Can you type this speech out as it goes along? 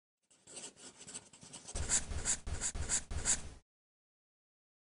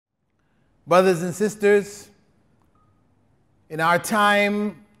Brothers and sisters, in our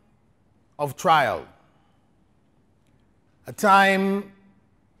time of trial, a time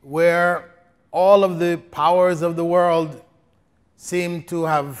where all of the powers of the world seem to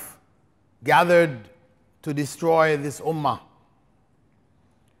have gathered to destroy this ummah,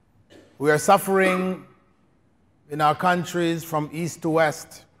 we are suffering in our countries from east to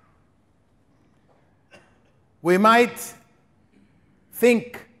west. We might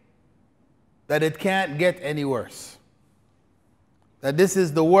think that it can't get any worse, that this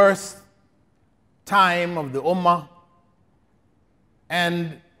is the worst time of the ummah,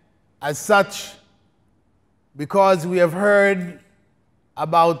 and as such, because we have heard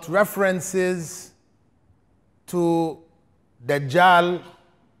about references to Dajjal,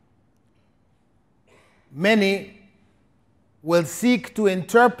 many will seek to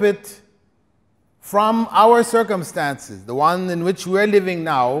interpret from our circumstances, the one in which we're living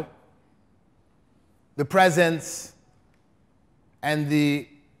now, the presence and the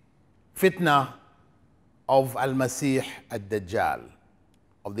fitna of Al-Masih Ad-Dajjal,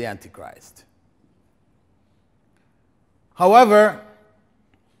 of the Antichrist. However,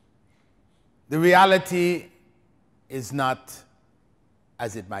 the reality is not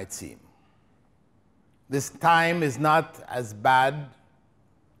as it might seem. This time is not as bad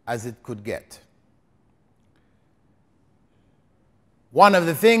as it could get. One of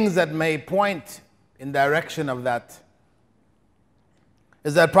the things that may point in direction of that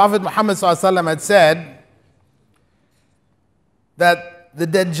is that Prophet Muhammad ﷺ had said that the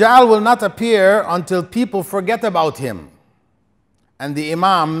Dajjal will not appear until people forget about him and the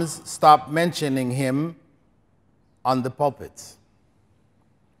Imams stop mentioning him on the pulpits.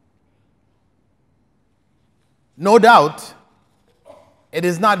 No doubt, it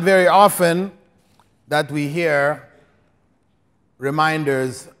is not very often that we hear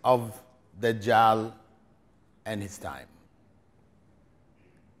reminders of Dajjal and his time.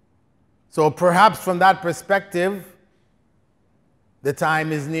 So perhaps from that perspective, the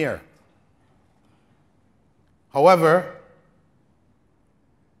time is near. However,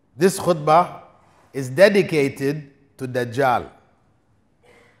 this khutbah is dedicated to Dajjal.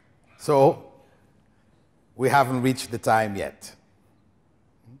 So we haven't reached the time yet.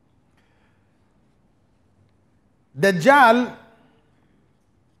 Dajjal,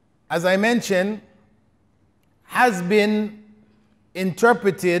 as I mentioned, has been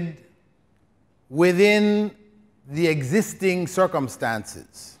interpreted within the existing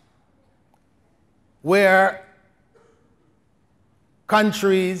circumstances, where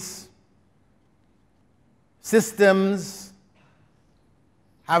countries, systems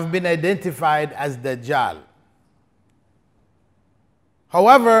have been identified as Dajjal.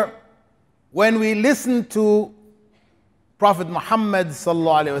 However, when we listen to Prophet Muhammad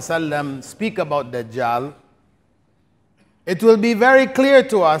ﷺ speak about Dajjal, it will be very clear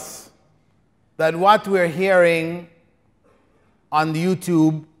to us that what we're hearing on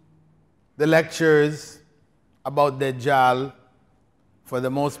YouTube, the lectures about Dajjal, for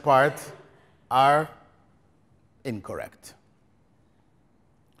the most part, are incorrect.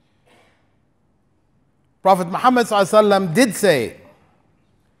 Prophet Muhammad ﷺ did say,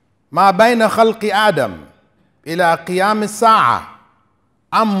 ما بين خلق آدم إلى قيام الساعة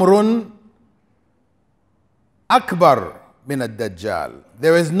أمر أكبر من الدجال.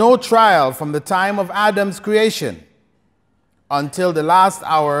 There is no trial from the time of Adam's creation until the last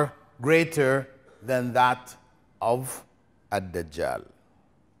hour greater than that of Ad-Dajjal.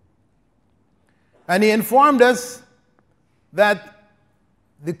 And he informed us that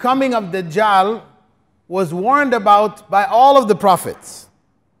the coming of Dajjal was warned about by all of the prophets.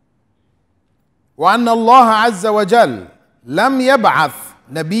 وأن الله عز وجل لم يبعث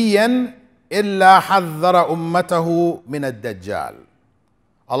نبيا إلا حذر أمته من الدجال.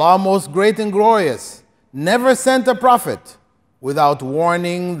 Allah, most great and glorious, never sent a prophet without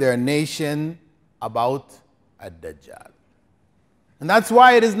warning their nation about Ad-Dajjal. And that's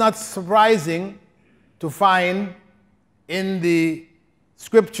why it is not surprising to find in the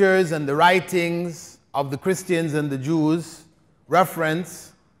scriptures and the writings of the Christians and the Jews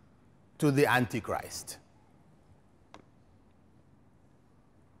reference to the Antichrist.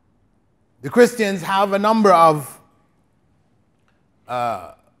 The Christians have a number of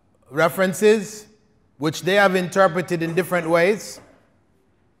references which they have interpreted in different ways.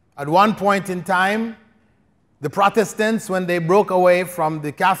 At one point in time, the Protestants, when they broke away from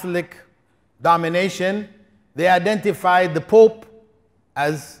the Catholic domination, they identified the Pope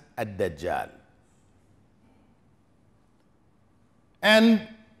as Ad-Dajjal. And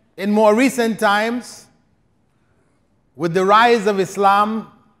in more recent times, with the rise of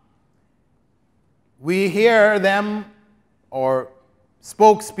Islam we hear them, or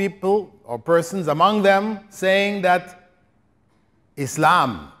spokespeople or persons among them, saying that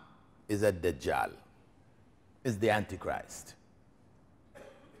Islam is a Dajjal, is the Antichrist.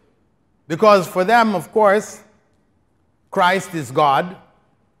 Because for them, of course, Christ is God,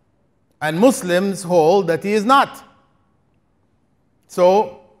 and Muslims hold that he is not.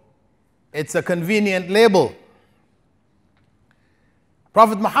 So it's a convenient label.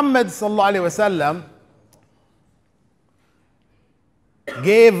 Prophet Muhammad sallallahu alaihi wasallam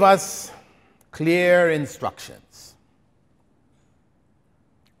gave us clear instructions.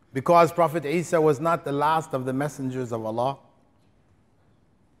 Because Prophet Isa was not the last of the messengers of Allah,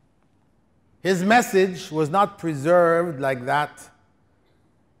 his message was not preserved like that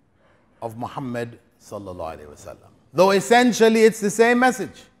of Muhammad sallallahu alaihi wasallam. Though essentially it's the same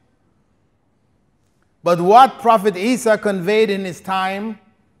message. But what Prophet Isa conveyed in his time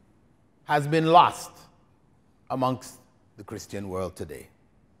has been lost amongst the Christian world today.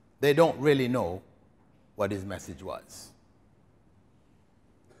 They don't really know what his message was.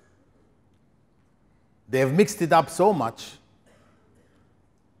 They have mixed it up so much,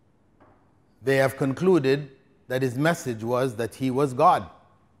 they have concluded that his message was that he was God.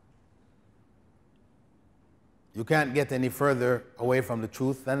 You can't get any further away from the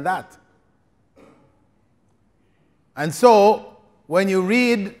truth than that. And so, when you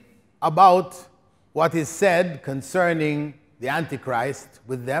read about what is said concerning the Antichrist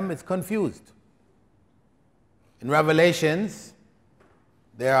with them, it's confused. In Revelations,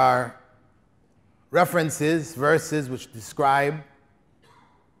 there are references, verses which describe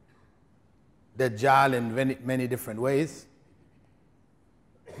Dajjal in many different ways.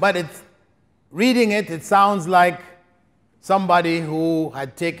 But reading it, it sounds like somebody who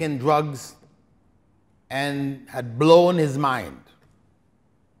had taken drugs and had blown his mind,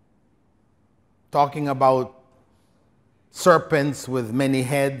 talking about serpents with many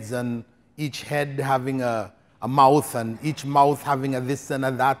heads, and each head having a mouth, and each mouth having a this and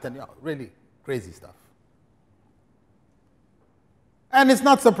a that, and really crazy stuff. And it's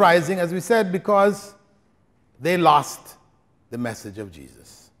not surprising, as we said, because they lost the message of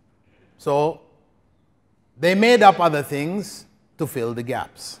Jesus. So they made up other things to fill the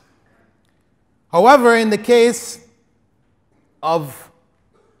gaps. However, in the case of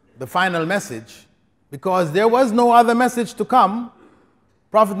the final message, because there was no other message to come,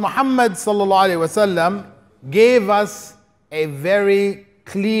 Prophet Muhammad sallallahu alaihi wasallam gave us a very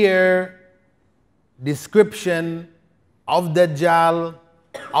clear description of Dajjal,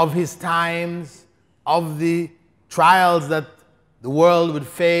 of his times, of the trials that the world would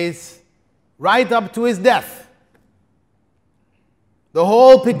face, right up to his death. The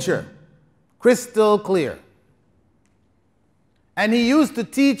whole picture, crystal clear. And he used to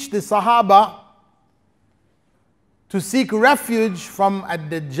teach the Sahaba to seek refuge from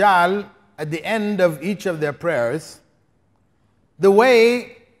Ad-Dajjal at the end of each of their prayers, the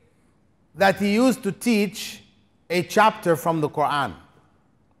way that he used to teach a chapter from the Quran.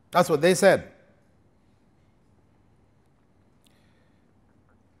 That's what they said.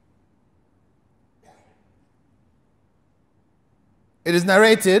 It is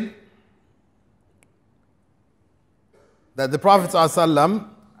narrated that the Prophet ﷺ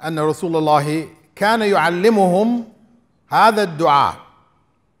أن رسول الله كان يعلمهم هذا الدعاء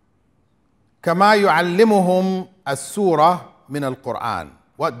كما يعلمهم السورة من القرآن.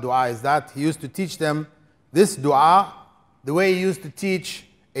 What dua is that? He used to teach them this dua the way he used to teach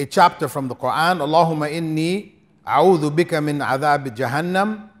a chapter from the Quran. اللهم إني أعوذ بك من عذاب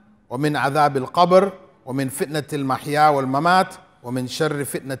جهنم ومن عذاب القبر ومن فتنة المحيا والممات ومن شر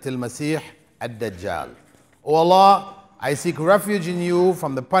فتنة المسيح الدجال. O Allah, I seek refuge in you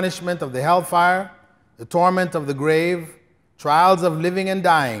from the punishment of the hellfire, the torment of the grave, trials of living and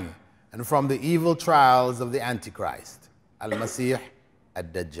dying, and from the evil trials of the Antichrist, Al-Masih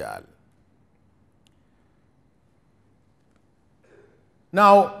Ad-Dajjal.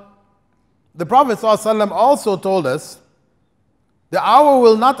 Now, the Prophet ﷺ also told us the hour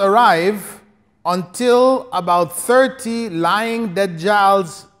will not arrive until about 30 lying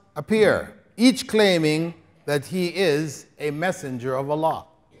Dajjals appear, each claiming that he is a messenger of Allah.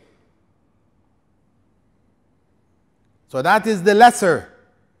 So that is the lesser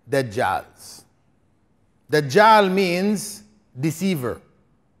Dajjals. Dajjal means deceiver.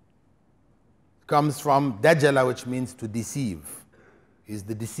 It comes from Dajjala, which means to deceive. He's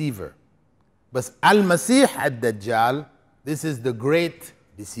the deceiver. But Al-Masih Ad-Dajjal, this is the great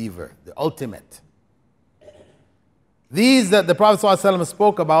deceiver, the ultimate. These that the Prophet ﷺ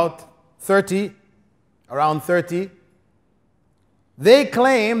spoke about, 30, around 30, they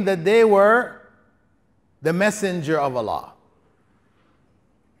claim that they were the messenger of Allah.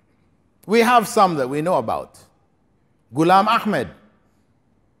 We have some that we know about. Ghulam Ahmed,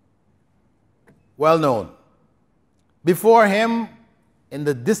 well known. Before him, in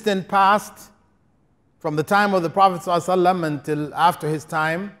the distant past, from the time of the Prophet ﷺ until after his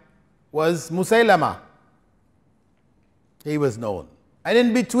time, was Musaylama. He was known. And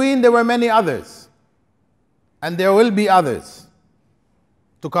in between there were many others. And there will be others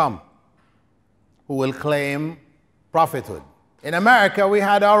to come who will claim prophethood. In America, we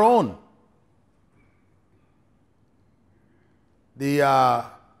had our own. The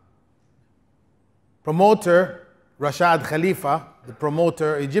promoter, Rashad Khalifa, the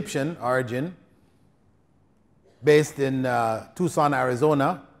promoter, Egyptian origin, based in Tucson,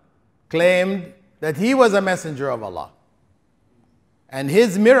 Arizona, claimed that he was a messenger of Allah. And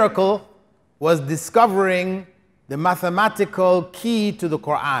his miracle was discovering the mathematical key to the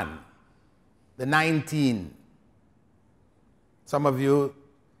Quran, the 19. Some of you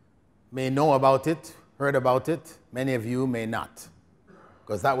may know about it, heard about it. Many of you may not,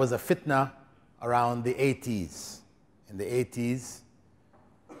 because that was a fitna around the 80s. In the 80s,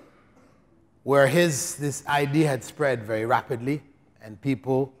 where this idea had spread very rapidly, and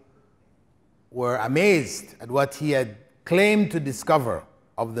people were amazed at what he had claimed to discover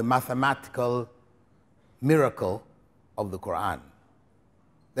of the mathematical miracle of the Quran.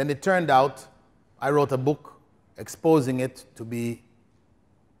 Then it turned out, I wrote a book exposing it to be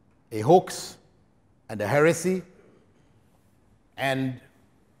a hoax and a heresy, and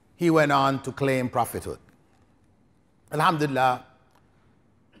he went on to claim prophethood. Alhamdulillah,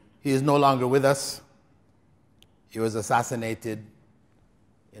 he is no longer with us. He was assassinated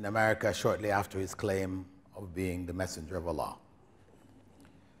in America shortly after his claim of being the messenger of Allah.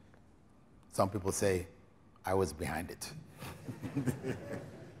 Some people say, I was behind it,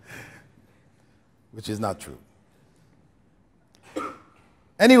 which is not true.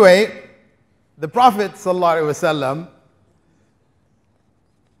 Anyway, the Prophet ﷺ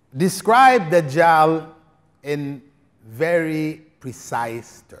described Dajjal in very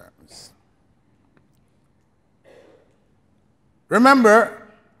precise terms. Remember,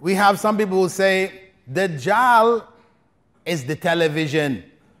 we have some people who say Dajjal is the television.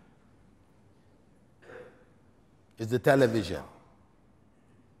 Is the television.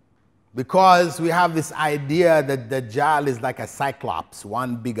 Because we have this idea that Dajjal is like a cyclops,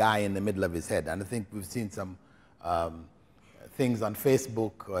 one big eye in the middle of his head. And I think we've seen some things on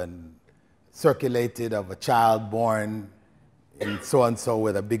Facebook and circulated of a child born in so-and-so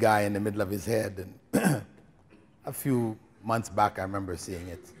with a big eye in the middle of his head. And a few months back, I remember seeing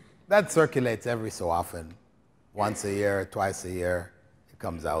it. That circulates every so often. Once a year, twice a year, it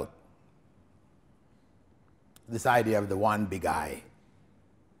comes out. This idea of the one big eye.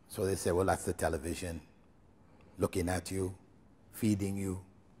 So they say, well, that's the television, looking at you, feeding you.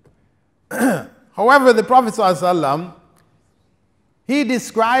 However, the Prophet ﷺ, he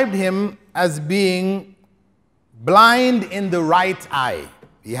described him as being blind in the right eye.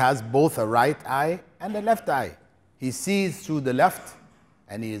 He has both a right eye and a left eye. He sees through the left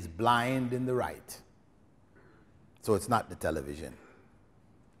and he is blind in the right. So it's not the television.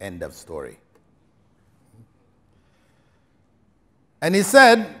 End of story. And he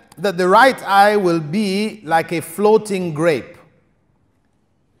said that the right eye will be like a floating grape,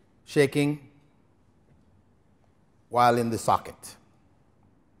 shaking while in the socket.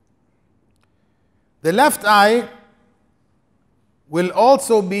 The left eye will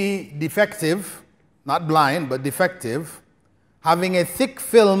also be defective, not blind, but defective, having a thick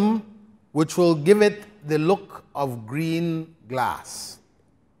film which will give it the look of green glass,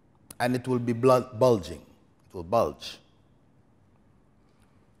 and it will be bulging. It will bulge.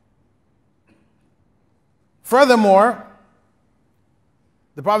 Furthermore,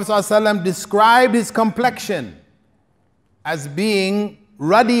 the Prophet ﷺ described his complexion as being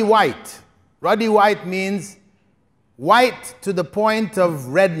ruddy white. Ruddy white means white to the point of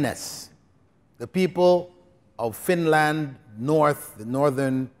redness. The people of Finland, the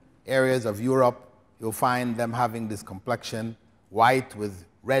northern areas of Europe, you'll find them having this complexion, white with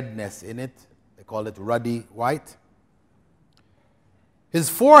redness in it. They call it ruddy white. His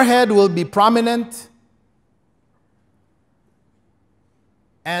forehead will be prominent,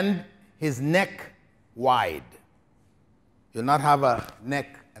 and his neck wide. You'll not have a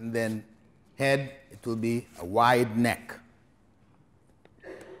neck and then head, it will be a wide neck.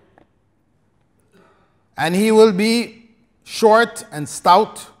 And he will be short and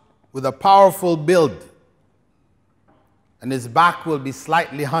stout with a powerful build. And his back will be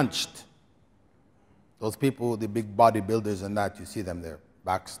slightly hunched. Those people, the big bodybuilders and that, you see them, their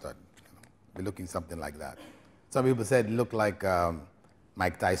backs start Be looking something like that. Some people said it looked like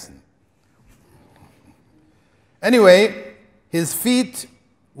Mike Tyson. Anyway, his feet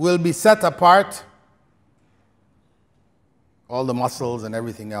will be set apart, all the muscles and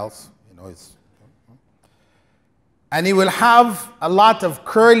everything else, and he will have a lot of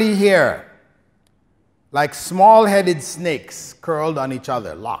curly hair, like small-headed snakes curled on each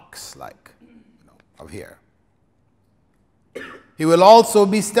other, locks like of hair. He will also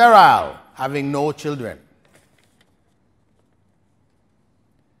be sterile, having no children.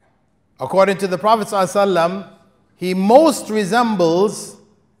 According to the Prophet ﷺ, he most resembles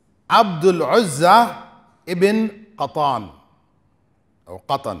Abdul Uzza ibn Qatan, or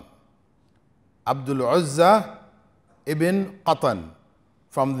Qatan. Abdul Uzza ibn Qatan,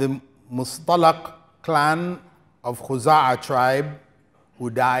 from the Mustalaq clan of Khuza'a tribe, who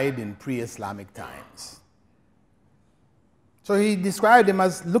died in pre-Islamic times. So he described him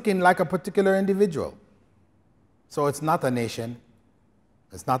as looking like a particular individual. So it's not a nation,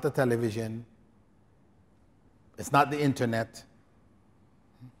 it's not the television, it's not the internet.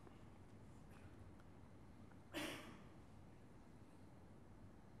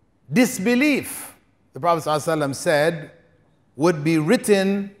 Disbelief, the Prophet ﷺ said, would be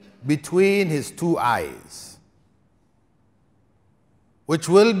written between his two eyes, which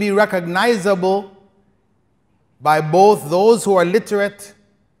will be recognizable by both those who are literate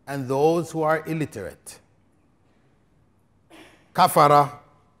and those who are illiterate. Kafara,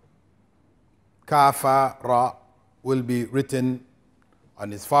 kafara, will be written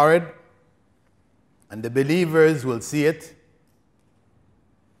on his forehead, and the believers will see it,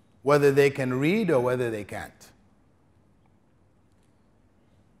 whether they can read or whether they can't.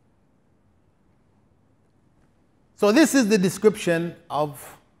 So this is the description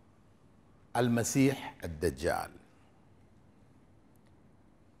of Al-Masih Ad-Dajjal.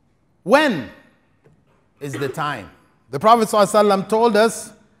 When is the time? The Prophet ﷺ told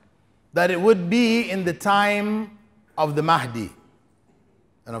us that it would be in the time of the Mahdi.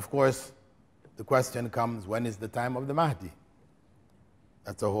 And of course, the question comes, when is the time of the Mahdi?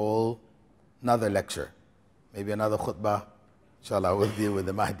 That's a whole another lecture. Maybe another khutbah, inshallah, we'll deal with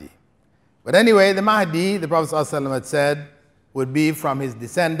the Mahdi. But anyway, the Mahdi, the Prophet ﷺ had said, would be from his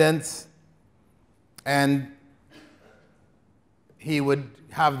descendants, and he would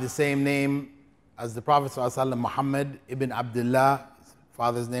have the same name as the Prophet ﷺ, Muhammad ibn Abdullah. His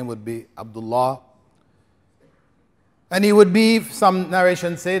father's name would be Abdullah. And he would be, some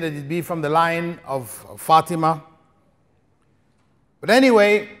narrations say that he'd be from the line of Fatima. But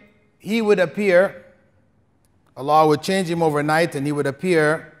anyway, he would appear, Allah would change him overnight, and he would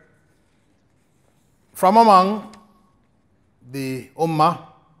appear from among the Ummah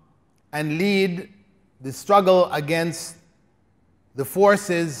and lead the struggle against the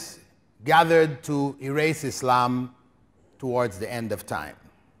forces gathered to erase Islam towards the end of time.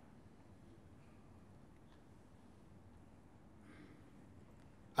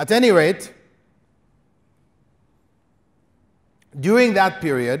 At any rate, during that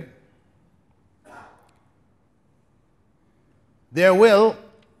period, there will,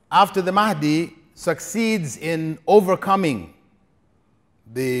 after the Mahdi succeeds in overcoming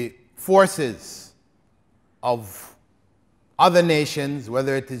the forces of other nations,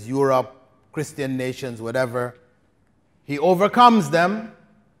 whether it is Europe, Christian nations, whatever, he overcomes them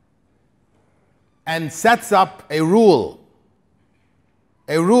and sets up a rule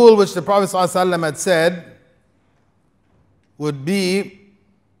which the Prophet ﷺ had said would be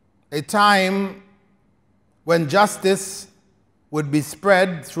a time when justice would be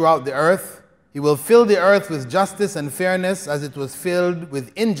spread throughout the earth. He will fill the earth with justice and fairness as it was filled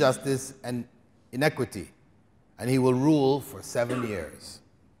with injustice and inequity. And he will rule for 7 years.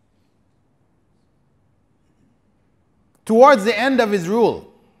 Towards the end of his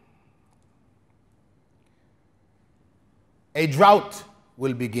rule, a drought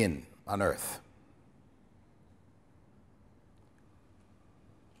will begin on earth.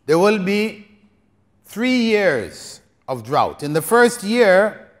 There will be 3 years of drought. In the first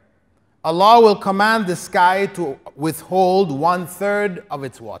year, Allah will command the sky to withhold 1/3 of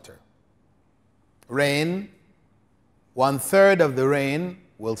its water. Rain, 1/3 of the rain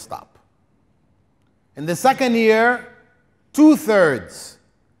will stop. In the second year, 2/3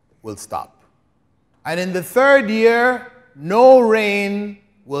 will stop. And in the third year, no rain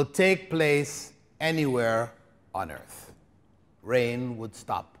will take place anywhere on earth. Rain would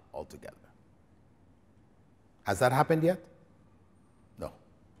stop altogether. Has that happened yet? No.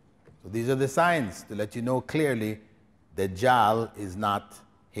 So these are the signs to let you know clearly Dajjal is not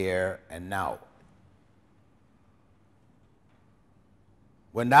here and now.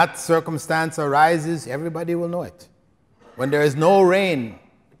 When that circumstance arises, everybody will know it. When there is no rain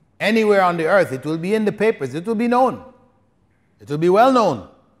anywhere on the earth, it will be in the papers, it will be known. It will be well known.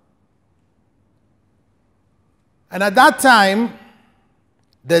 And at that time,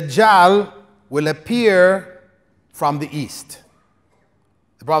 Dajjal will appear from the east.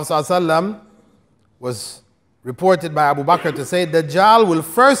 The Prophet ﷺ was reported by Abu Bakr to say, Dajjal will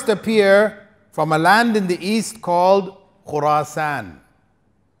first appear from a land in the east called Khurasan.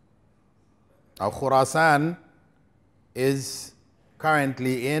 Now Khurasan is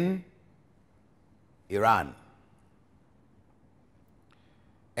currently in Iran.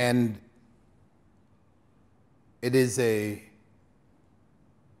 And it is a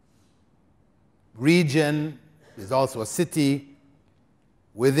region, there's also a city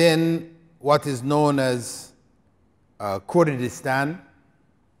within what is known as Kurdistan.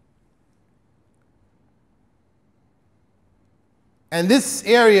 And this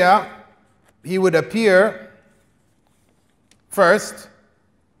area, he would appear first,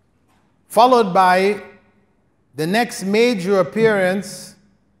 followed by the next major appearance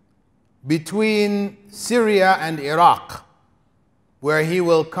between Syria and Iraq, where he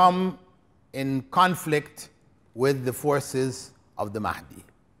will come in conflict with the forces of the Mahdi.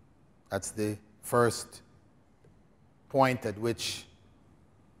 That's the first point at which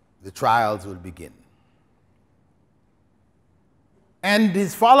the trials will begin. And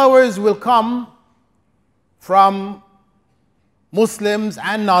his followers will come from Muslims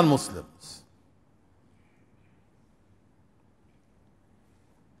and non-Muslims.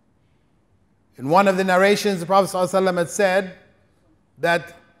 In one of the narrations, the Prophet ﷺ had said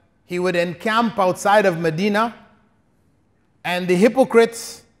that he would encamp outside of Medina, and the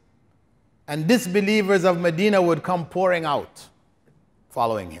hypocrites and disbelievers of Medina would come pouring out,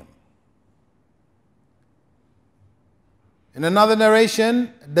 following him. In another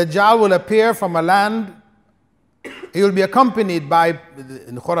narration, Dajjal will appear from a land, he will be accompanied by,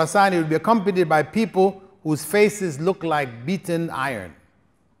 in Khurasan, he will be accompanied by people whose faces look like beaten iron,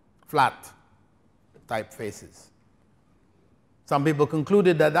 flat type faces. Some people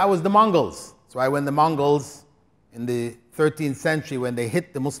concluded that that was the Mongols. That's why when the Mongols in the 13th century, when they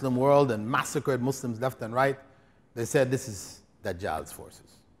hit the Muslim world and massacred Muslims left and right, they said this is Dajjal's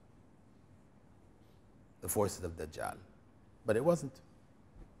forces. The forces of Dajjal. But it wasn't.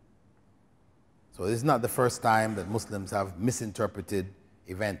 So this is not the first time that Muslims have misinterpreted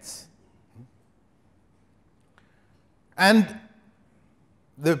events. And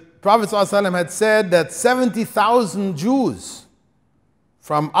the Prophet ﷺ had said that 70,000 Jews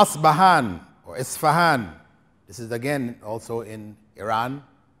from Asbahan or Isfahan, this is again also in Iran,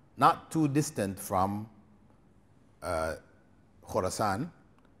 not too distant from Khurasan,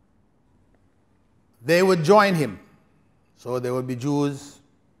 they would join him. So there would be Jews,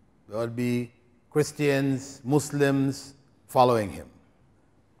 there would be Christians, Muslims following him.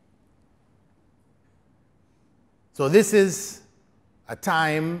 So this is a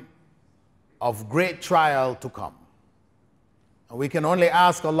time of great trial to come. And we can only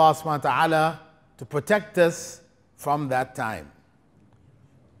ask Allah subhanahu wa ta'ala to protect us from that time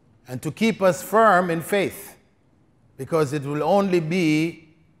and to keep us firm in faith, because it will only be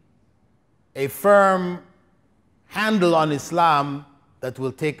a firm handle on Islam that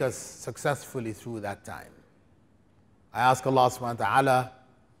will take us successfully through that time. I ask Allah subhanahu wa ta'ala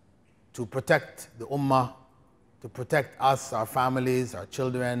to protect the ummah, to protect us, our families, our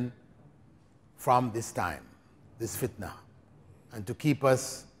children from this time, this fitna, and to keep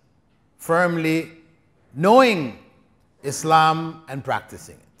us firmly knowing Islam and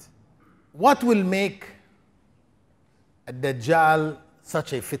practicing it. What will make a Dajjal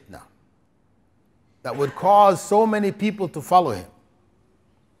such a fitna that would cause so many people to follow him?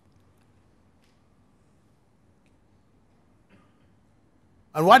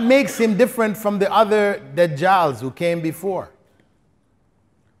 And what makes him different from the other Dajjals who came before?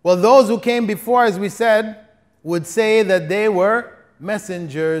 Well, those who came before, as we said, would say that they were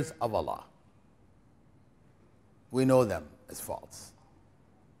messengers of Allah. We know them as false.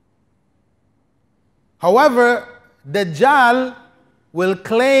 However, Dajjal will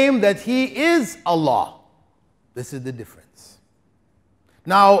claim that he is Allah. This is the difference.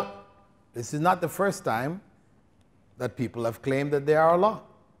 Now, this is not the first time that people have claimed that they are Allah.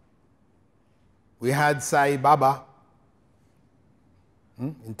 We had Sai Baba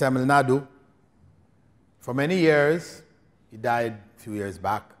in Tamil Nadu. For many years, he died a few years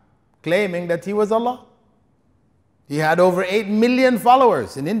back, claiming that he was Allah. He had over 8 million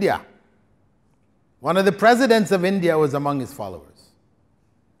followers in India. One of the presidents of India was among his followers,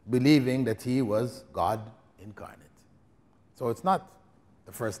 believing that he was God incarnate. So it's not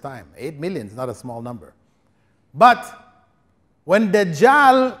the first time. 8 million is not a small number. But when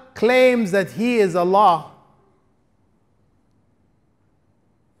Dajjal claims that he is Allah,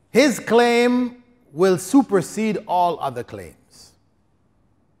 his claim will supersede all other claims.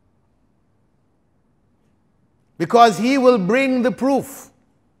 Because he will bring the proof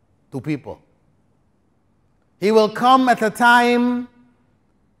to people. He will come at a time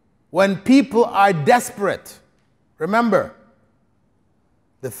when people are desperate. Remember,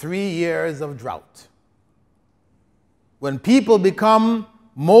 the 3 years of drought. When people become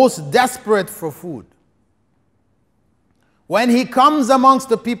most desperate for food. When he comes amongst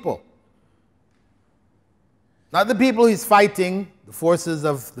the people, not the people he's fighting, the forces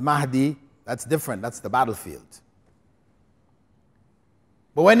of the Mahdi, that's different, that's the battlefield.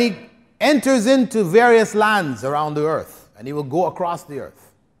 But when he enters into various lands around the earth, and he will go across the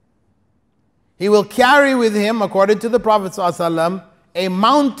earth, he will carry with him, according to the Prophet ﷺ, a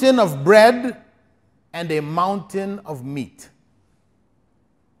mountain of bread and a mountain of meat.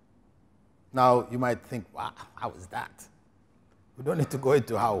 Now, you might think, wow, how is that? We don't need to go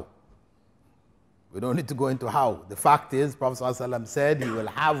into how. We don't need to go into how. The fact is, Prophet ﷺ said he will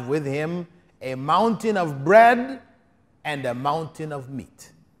have with him a mountain of bread and a mountain of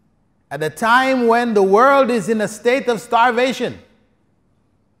meat. At a time when the world is in a state of starvation.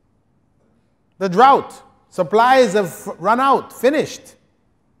 The drought, supplies have run out, finished.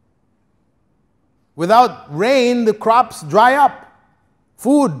 Without rain, the crops dry up.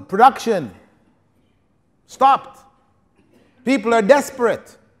 Food production stopped. People are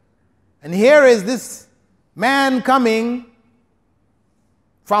desperate. And here is this man coming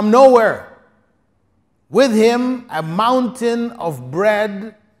from nowhere. With him a mountain of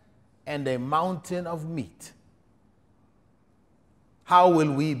bread and a mountain of meat. How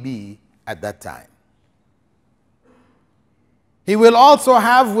will we be at that time? He will also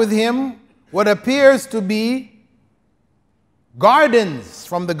have with him what appears to be gardens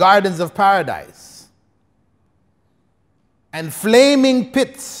from the gardens of paradise and flaming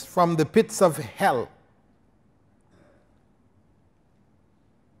pits from the pits of hell,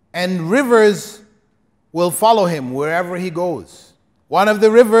 and rivers will follow him wherever he goes. One of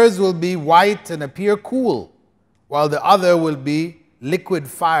the rivers will be white and appear cool, while the other will be liquid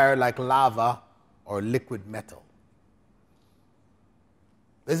fire like lava or liquid metal.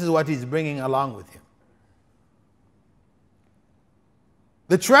 This is what he's bringing along with him.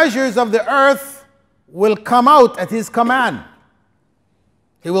 The treasures of the earth will come out at his command.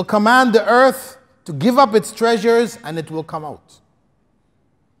 He will command the earth to give up its treasures, and it will come out.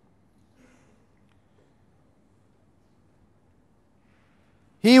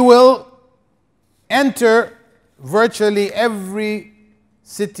 He will enter virtually every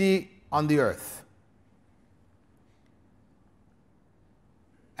city on the earth.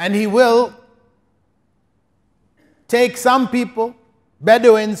 And he will take some people,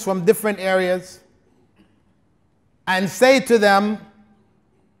 Bedouins from different areas, and say to them,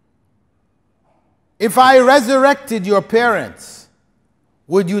 if I resurrected your parents,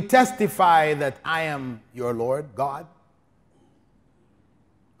 would you testify that I am your Lord God?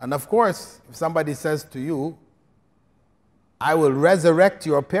 And of course, if somebody says to you, I will resurrect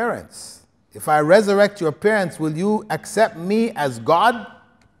your parents. If I resurrect your parents, will you accept me as God?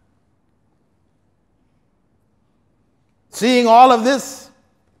 Seeing all of this,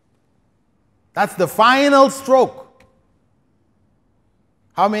 that's the final stroke.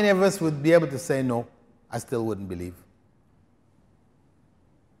 How many of us would be able to say, no, I still wouldn't believe?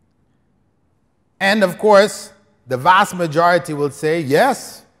 And of course, the vast majority will say,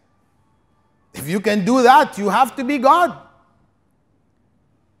 yes, if you can do that, you have to be God.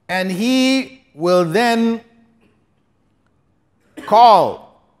 And he will then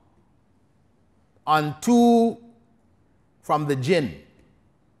call on two from the jinn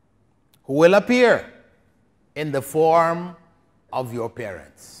who will appear in the form of your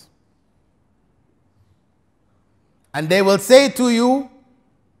parents. And they will say to you,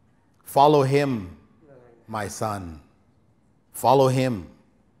 follow him, my son. Follow him,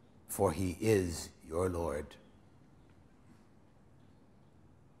 for he is your Lord.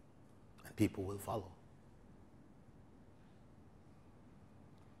 And people will follow.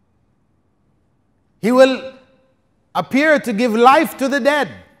 He will appear to give life to the dead.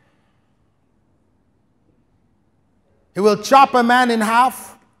 He will chop a man in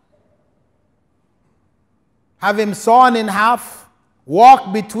half, have him sawn in half,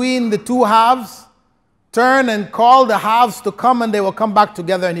 walk between the two halves, turn and call the halves to come, and they will come back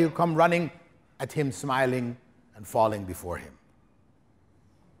together, and he will come running at him, smiling and falling before him.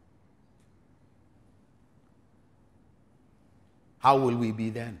 How will we be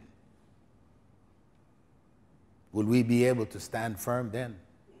then? Will we be able to stand firm then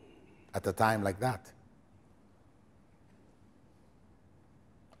at a time like that?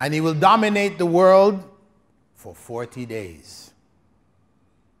 And he will dominate the world for 40 days.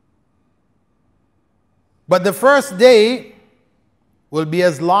 But the first day will be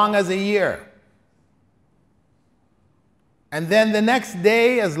as long as a year. And then the next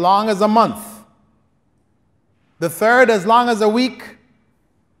day as long as a month. The third as long as a week.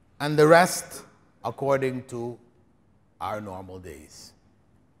 And the rest according to our normal days.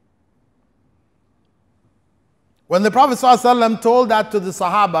 When the Prophet ﷺ told that to the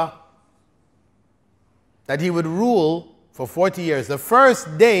Sahaba, that he would rule for 40 years, the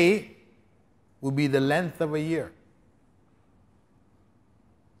first day would be the length of a year.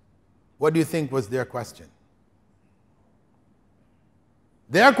 What do you think was their question?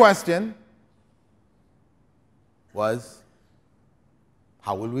 Their question was,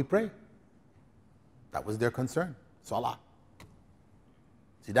 how will we pray? That was their concern. Salah.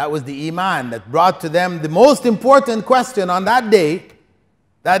 See, that was the iman that brought to them the most important question on that day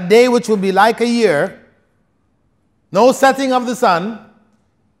which will be like a year, no setting of the sun.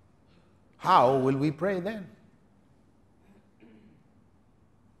 How will we pray then?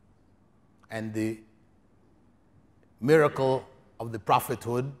 And the miracle of the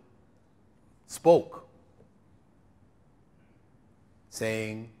prophethood spoke,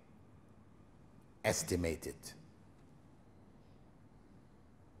 saying, estimate it.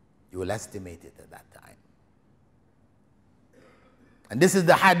 You will estimate it at that time. And this is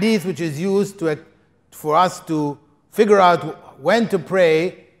the hadith which is used for us to figure out when to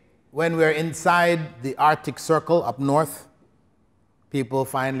pray when we're inside the Arctic Circle up north. People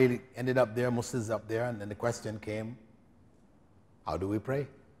finally ended up there, Muslims up there, and then the question came, how do we pray?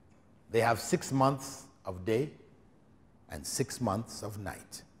 They have 6 months of day and 6 months of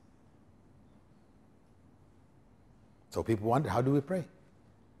night. So people wonder, how do we pray?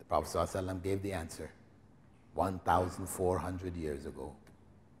 The Prophet ﷺ gave the answer 1,400 years ago.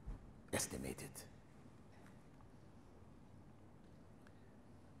 Estimate it.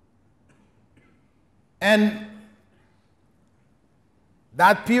 And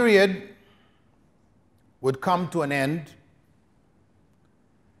that period would come to an end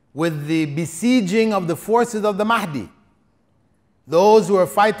with the besieging of the forces of the Mahdi. Those who are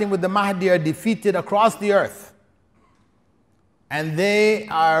fighting with the Mahdi are defeated across the earth. And they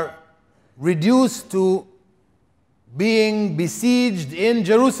are reduced to being besieged in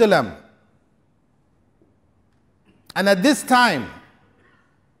Jerusalem. And at this time,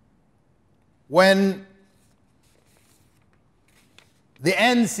 when the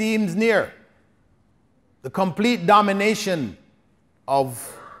end seems near, the complete domination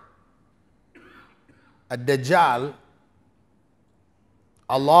of a Dajjal,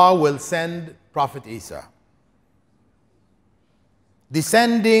 Allah will send Prophet Isa,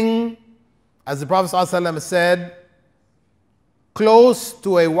 descending, as the Prophet ﷺ said, close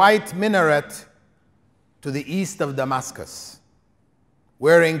to a white minaret to the east of Damascus,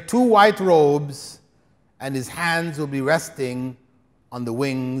 wearing 2 white robes, and his hands will be resting on the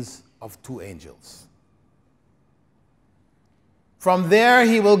wings of 2 angels. From there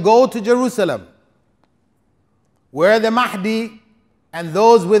he will go to Jerusalem, where the Mahdi and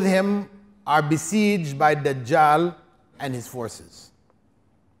those with him are besieged by Dajjal and his forces.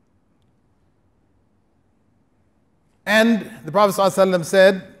 And the Prophet ﷺ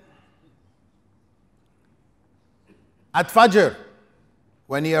said, at Fajr,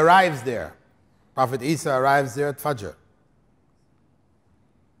 when he arrives there, Prophet Isa arrives there at Fajr,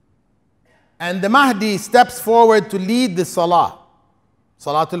 and the Mahdi steps forward to lead the Salah,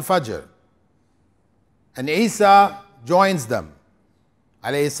 Salatul Fajr, and Isa joins them,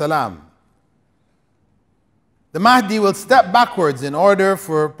 alayhi salam. The Mahdi will step backwards in order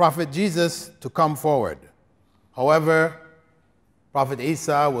for Prophet Jesus to come forward. However, Prophet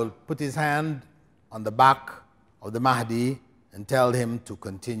Isa will put his hand on the back of the Mahdi and tell him to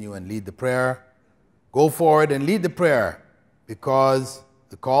continue and lead the prayer. Go forward and lead the prayer, because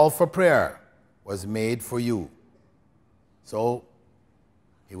the call for prayer was made for you. So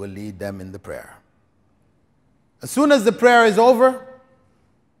he will lead them in the prayer. As soon as the prayer is over,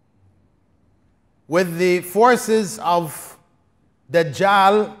 with the forces of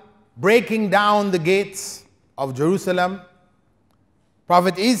Dajjal breaking down the gates of Jerusalem,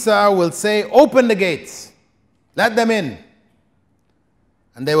 Prophet Isa will say, open the gates, let them in.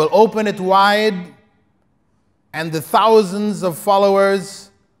 And they will open it wide, and the thousands of followers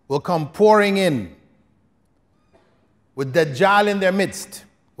will come pouring in, with Dajjal in their midst.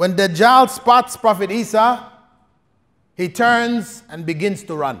 When Dajjal spots Prophet Isa, he turns and begins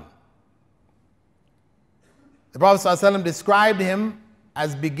to run. The Prophet ﷺ described him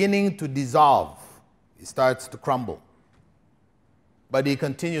as beginning to dissolve. He starts to crumble. But he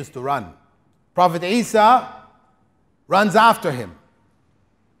continues to run. Prophet Isa runs after him,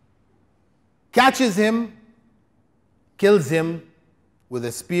 catches him, kills him with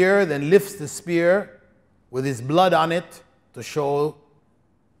a spear, then lifts the spear with his blood on it to show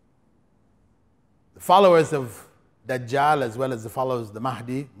the followers of Dajjal as well as the followers of the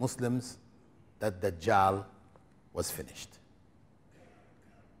Mahdi, Muslims, that Dajjal was finished.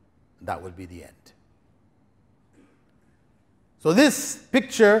 That will be the end. So this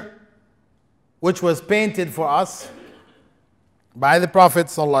picture, which was painted for us by the Prophet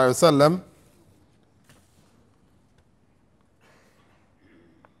ﷺ,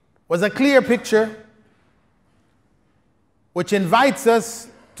 was a clear picture which invites us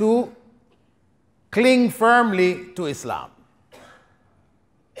to cling firmly to Islam,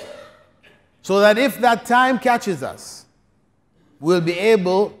 so that if that time catches us, we'll be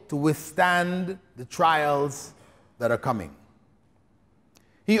able to withstand the trials that are coming.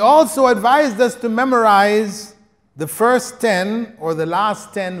 He also advised us to memorize the first 10 or the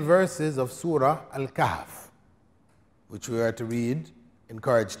last 10 verses of Surah Al-Kahf, which we are to read,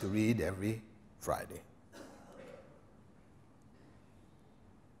 encouraged to read every Friday.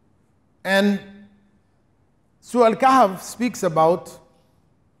 And Surah Al-Kahf speaks about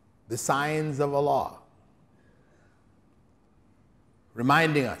the signs of Allah,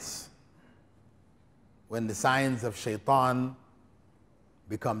 reminding us when the signs of Shaitan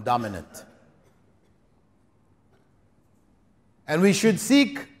become dominant. And we should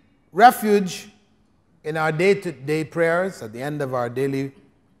seek refuge in our day-to-day prayers, at the end of our daily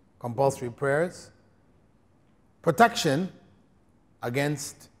compulsory prayers, protection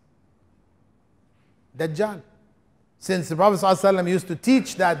against Dajjal. Since the Prophet ﷺ used to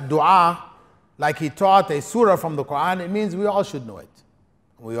teach that dua like he taught a surah from the Quran, it means we all should know it.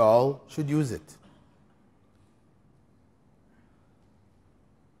 We all should use it.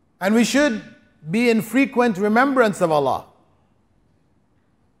 And we should be in frequent remembrance of Allah,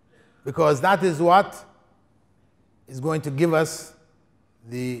 because that is what is going to give us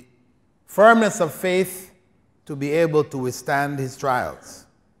the firmness of faith to be able to withstand his trials.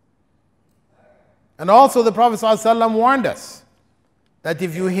 And also the Prophet ﷺ warned us that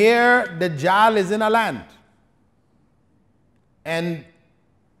if you hear Dajjal is in a land and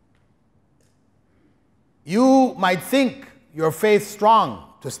you might think your faith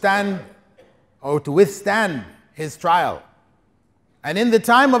strong to stand or to withstand his trial, and in the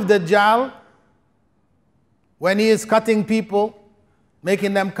time of Dajjal, when he is cutting people,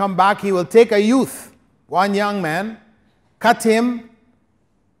 making them come back, he will take a youth, one young man, cut him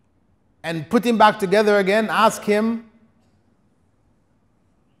and put him back together again, ask him,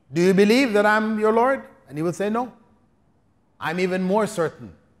 do you believe that I'm your Lord? And he will say, no. I'm even more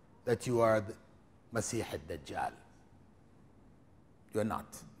certain that you are the Masih al-Dajjal. You're not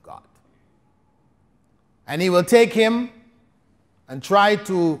God. And he will take him and try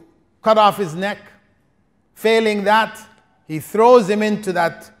to cut off his neck. Failing that, he throws him into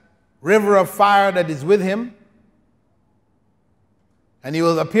that river of fire that is with him, and he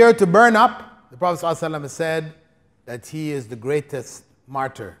will appear to burn up. The Prophet ﷺ said that he is the greatest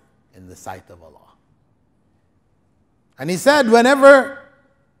martyr in the sight of Allah. And he said, whenever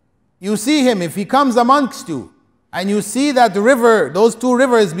you see him, if he comes amongst you, and you see that the river, those two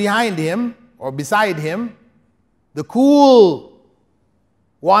rivers behind him, or beside him, the cool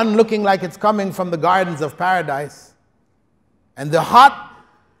one looking like it's coming from the gardens of paradise, and the hot,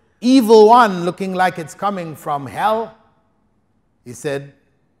 evil one looking like it's coming from hell, he said,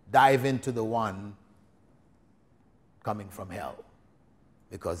 dive into the one coming from hell,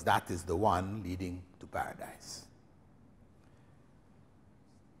 because that is the one leading to paradise.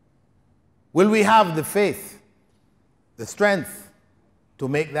 Will we have the faith, the strength to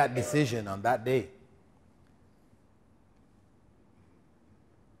make that decision on that day?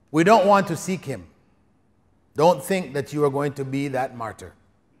 We don't want to seek him. Don't think that you are going to be that martyr.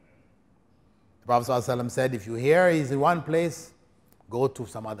 The Prophet ﷺ said, if you hear he's in one place, go to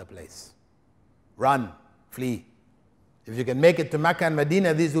some other place. Run, flee. If you can make it to Mecca and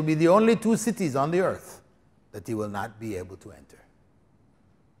Medina, these will be the only two cities on the earth that he will not be able to enter.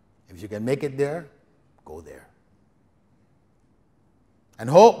 If you can make it there, go there. And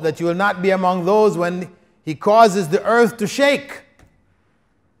hope that you will not be among those when he causes the earth to shake.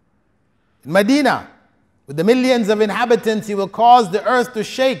 In Medina, with the millions of inhabitants, he will cause the earth to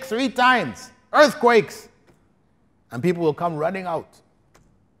shake 3 times, earthquakes. And people will come running out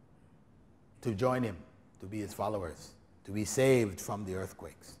to join him, to be his followers. to be saved from the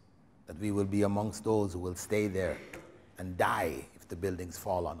earthquakes, that we will be amongst those who will stay there and die if the buildings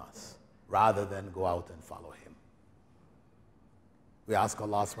fall on us, rather than go out and follow him. We ask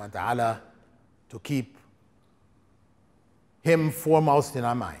Allah subhanahu wa ta'ala to keep him foremost in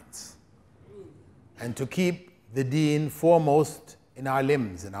our minds, and to keep the deen foremost in our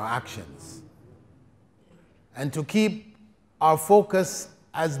limbs, in our actions, and to keep our focus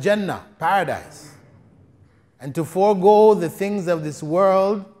as Jannah, paradise, and to forego the things of this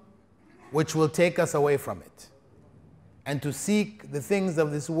world which will take us away from it, and to seek the things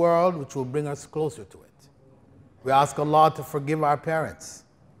of this world which will bring us closer to it. We ask Allah to forgive our parents,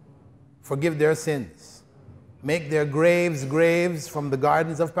 forgive their sins, make their graves graves from the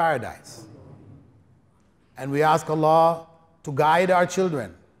gardens of paradise. And we ask Allah to guide our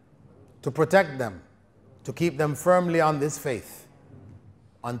children, to protect them, to keep them firmly on this faith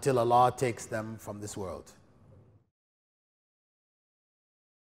until Allah takes them from this world.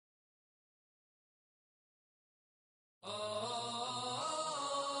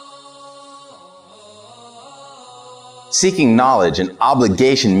 Seeking knowledge an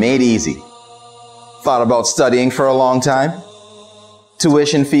obligation made easy. Thought about studying for a long time?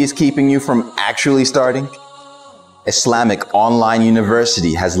 Tuition fees keeping you from actually starting? Islamic Online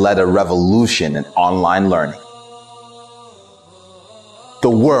University has led a revolution in online learning. The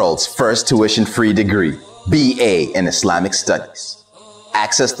world's first tuition-free degree, BA in Islamic Studies.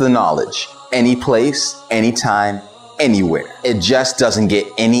 Access the knowledge, any place, anytime, anywhere. It just doesn't get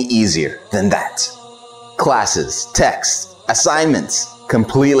any easier than that. Classes, texts, assignments,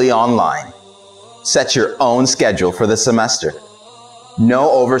 completely online. Set your own schedule for the semester. No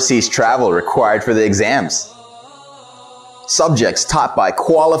overseas travel required for the exams. Subjects taught by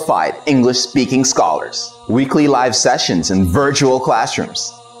qualified English-speaking scholars. Weekly live sessions in virtual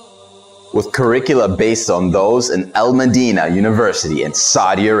classrooms. With curricula based on those in Al Medina University in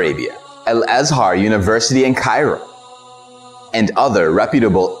Saudi Arabia, Al Azhar University in Cairo, and other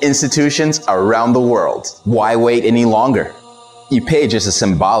reputable institutions around the world. Why wait any longer? You pay just a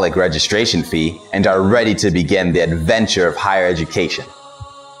symbolic registration fee and are ready to begin the adventure of higher education.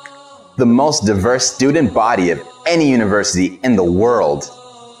 The most diverse student body of any university in the world.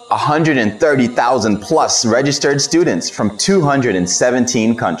 130,000 plus registered students from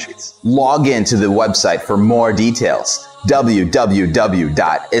 217 countries. Log in to the website for more details.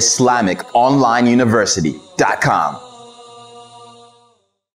 www.islamiconlineuniversity.com